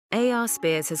superstar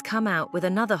Spears has come out with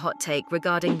another hot take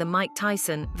regarding the Mike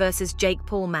Tyson versus Jake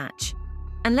Paul match.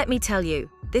 And let me tell you,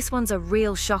 this one's a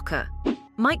real shocker.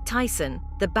 Mike Tyson,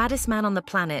 the baddest man on the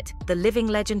planet, the living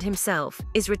legend himself,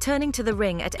 is returning to the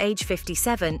ring at age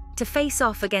 57 to face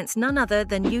off against none other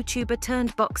than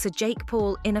YouTuber-turned-boxer Jake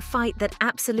Paul in a fight that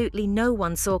absolutely no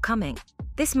one saw coming.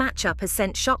 This matchup has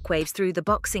sent shockwaves through the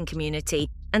boxing community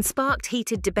and sparked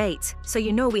heated debates, so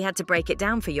you know we had to break it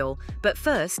down for y'all. But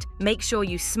first, make sure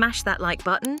you smash that like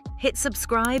button, hit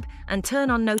subscribe, and turn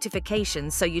on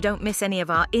notifications so you don't miss any of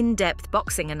our in-depth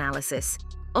boxing analysis.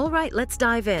 Alright, let's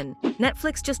dive in.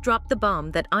 Netflix just dropped the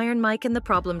bomb that Iron Mike and the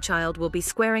Problem Child will be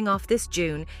squaring off this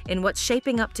June in what's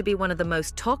shaping up to be one of the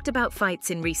most talked about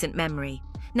fights in recent memory.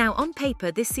 Now, on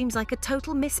paper, this seems like a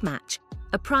total mismatch.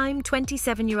 A prime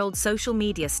 27-year-old social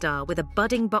media star with a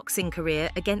budding boxing career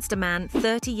against a man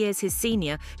 30 years his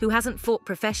senior who hasn't fought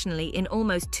professionally in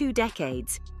almost 2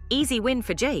 decades. Easy win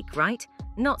for Jake, right?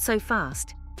 Not so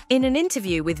fast. In an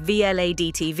interview with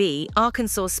VLAD-TV,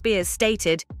 Arkansas Spears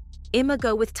stated, "I'ma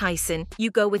go with Tyson,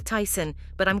 you go with Tyson,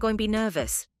 but I'm going to be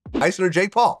nervous." Tyson or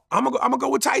Jake Paul? I'm gonna go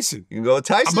with Tyson. You can go with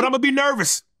Tyson? But I'm gonna be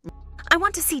nervous. I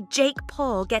want to see Jake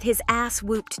Paul get his ass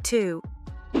whooped too.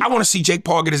 I want to see Jake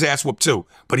Paul get his ass whooped too.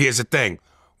 But here's the thing.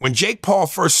 When Jake Paul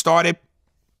first started,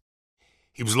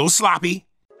 he was a little sloppy.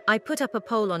 I put up a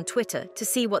poll on Twitter to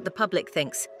see what the public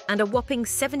thinks, and a whopping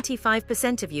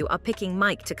 75% of you are picking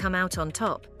Mike to come out on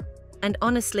top. And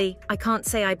honestly, I can't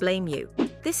say I blame you.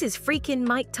 This is freaking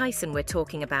Mike Tyson we're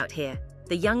talking about here,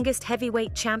 the youngest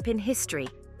heavyweight champ in history,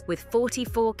 with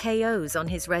 44 KOs on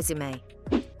his resume.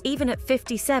 Even at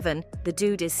 57, the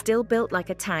dude is still built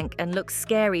like a tank and looks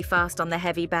scary fast on the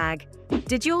heavy bag.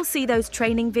 Did you all see those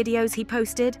training videos he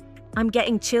posted? I'm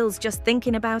getting chills just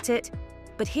thinking about it.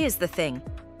 But here's the thing,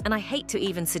 and I hate to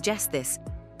even suggest this.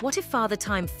 What if Father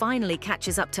Time finally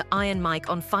catches up to Iron Mike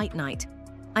on fight night?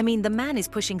 I mean, the man is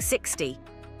pushing 60.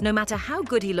 No matter how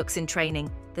good he looks in training,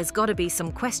 there's gotta be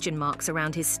some question marks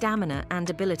around his stamina and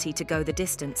ability to go the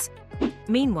distance.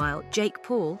 Meanwhile, Jake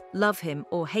Paul, love him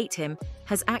or hate him,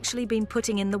 has actually been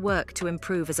putting in the work to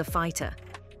improve as a fighter.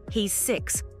 He's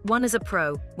 6-1 as a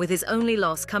pro, with his only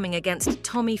loss coming against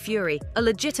Tommy Fury, a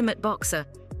legitimate boxer.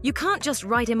 You can't just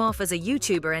write him off as a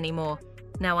YouTuber anymore.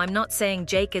 Now, I'm not saying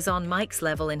Jake is on Mike's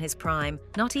level in his prime,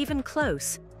 not even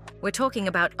close. We're talking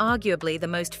about arguably the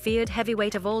most feared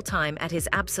heavyweight of all time at his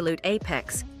absolute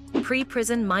apex.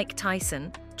 Pre-prison Mike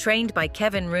Tyson, trained by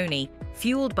Kevin Rooney,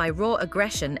 fueled by raw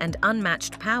aggression and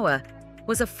unmatched power,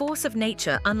 was a force of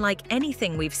nature unlike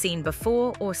anything we've seen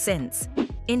before or since.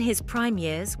 In his prime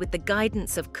years, with the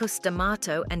guidance of Cus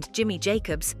D'Amato and Jimmy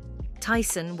Jacobs,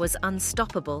 Tyson was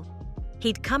unstoppable.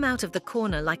 He'd come out of the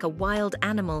corner like a wild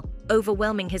animal,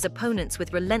 overwhelming his opponents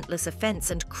with relentless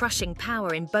offense and crushing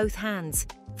power in both hands.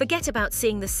 Forget about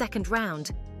seeing the second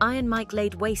round. Iron Mike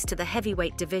laid waste to the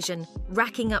heavyweight division,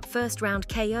 racking up first-round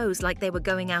KOs like they were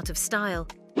going out of style.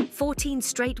 14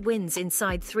 straight wins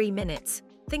inside 3 minutes.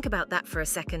 Think about that for a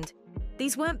second.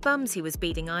 These weren't bums he was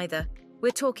beating either.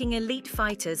 We're talking elite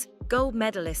fighters, gold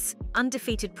medalists,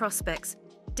 undefeated prospects.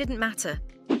 Didn't matter.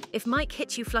 If Mike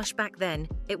hit you flush back then,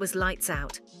 it was lights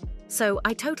out. So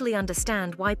I totally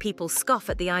understand why people scoff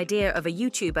at the idea of a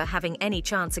YouTuber having any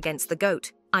chance against the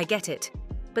GOAT. I get it.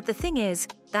 But the thing is,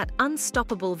 that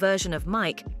unstoppable version of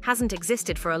Mike hasn't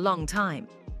existed for a long time.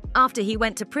 After he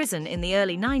went to prison in the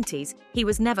early 90s, he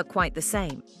was never quite the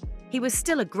same. He was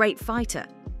still a great fighter,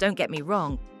 don't get me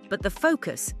wrong, but the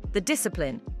focus, the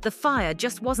discipline, the fire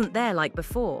just wasn't there like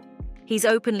before. He's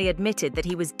openly admitted that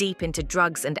he was deep into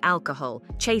drugs and alcohol,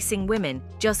 chasing women,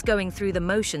 just going through the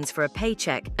motions for a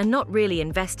paycheck and not really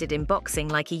invested in boxing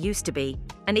like he used to be.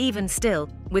 And even still,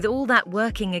 with all that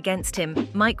working against him,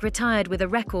 Mike retired with a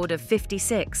record of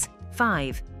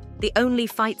 56-5. The only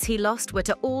fights he lost were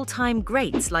to all-time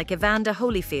greats like Evander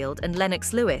Holyfield and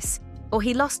Lennox Lewis, or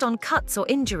he lost on cuts or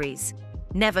injuries.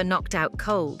 Never knocked out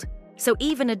cold. So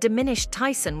even a diminished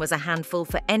Tyson was a handful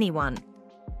for anyone.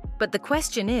 But the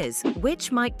question is,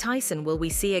 which Mike Tyson will we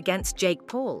see against Jake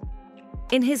Paul?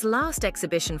 In his last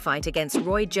exhibition fight against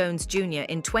Roy Jones Jr.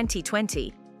 in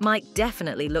 2020, Mike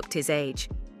definitely looked his age.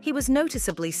 He was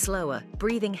noticeably slower,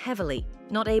 breathing heavily,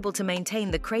 not able to maintain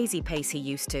the crazy pace he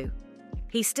used to.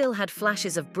 He still had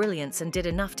flashes of brilliance and did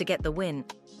enough to get the win,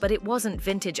 but it wasn't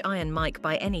vintage Iron Mike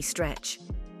by any stretch.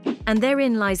 And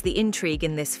therein lies the intrigue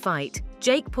in this fight.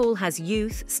 Jake Paul has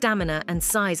youth, stamina, and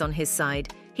size on his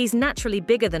side. He's naturally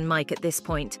bigger than Mike at this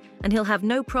point, and he'll have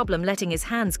no problem letting his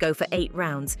hands go for 8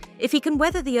 rounds. If he can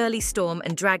weather the early storm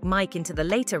and drag Mike into the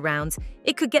later rounds,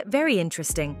 it could get very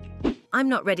interesting. I'm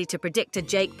not ready to predict a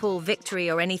Jake Paul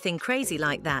victory or anything crazy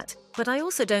like that, But I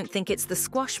also don't think it's the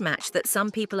squash match that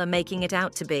some people are making it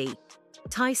out to be.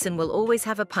 Tyson will always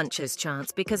have a puncher's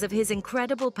chance because of his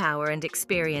incredible power and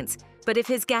experience, but if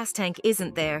his gas tank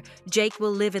isn't there, Jake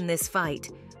will live in this fight.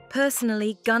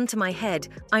 Personally, gun to my head,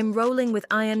 I'm rolling with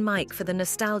Iron Mike for the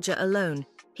nostalgia alone.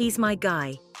 He's my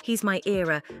guy, he's my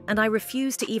era, and I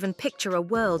refuse to even picture a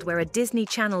world where a Disney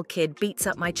Channel kid beats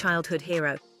up my childhood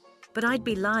hero. But I'd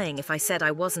be lying if I said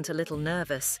I wasn't a little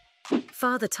nervous.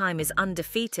 Father Time is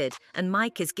undefeated, and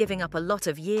Mike is giving up a lot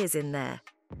of years in there.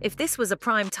 If this was a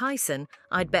prime Tyson,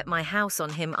 I'd bet my house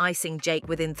on him icing Jake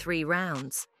within 3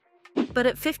 rounds. But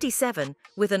at 57,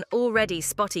 with an already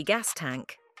spotty gas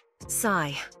tank...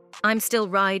 Sigh. I'm still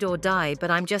ride or die,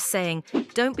 but I'm just saying,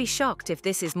 don't be shocked if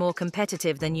this is more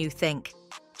competitive than you think.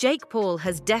 Jake Paul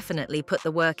has definitely put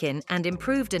the work in and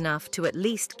improved enough to at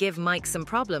least give Mike some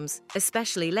problems,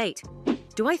 especially late.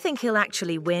 Do I think he'll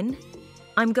actually win?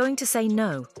 I'm going to say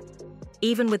no.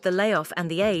 Even with the layoff and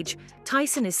the age,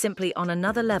 Tyson is simply on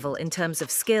another level in terms of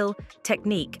skill,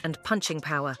 technique, and punching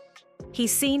power.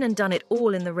 He's seen and done it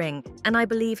all in the ring, and I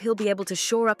believe he'll be able to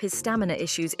shore up his stamina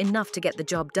issues enough to get the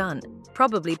job done,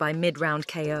 probably by mid-round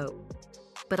KO.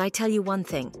 But I tell you one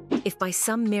thing, if by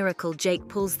some miracle Jake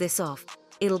pulls this off,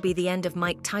 it'll be the end of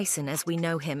Mike Tyson as we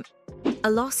know him. A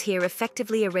loss here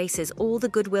effectively erases all the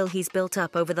goodwill he's built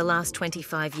up over the last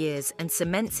 25 years and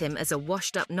cements him as a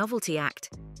washed-up novelty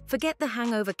act. Forget the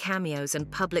hangover cameos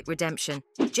and public redemption.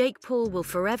 Jake Paul will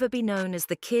forever be known as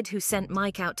the kid who sent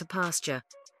Mike out to pasture.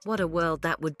 What a world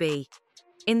that would be.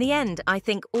 In the end, I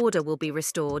think order will be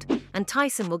restored, and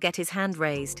Tyson will get his hand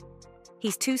raised.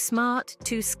 He's too smart,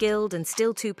 too skilled, and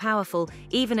still too powerful,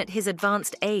 even at his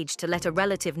advanced age, to let a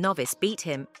relative novice beat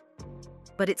him.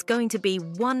 But it's going to be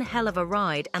one hell of a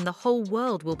ride, and the whole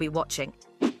world will be watching.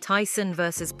 Tyson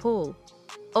versus Paul.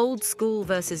 Old school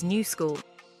versus new school.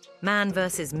 Man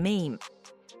versus meme.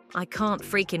 I can't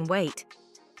freaking wait.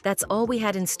 That's all we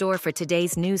had in store for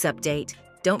today's news update.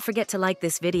 Don't forget to like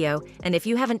this video, and if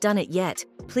you haven't done it yet,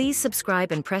 please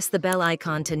subscribe and press the bell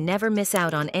icon to never miss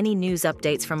out on any news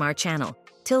updates from our channel.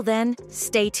 Till then,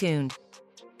 stay tuned.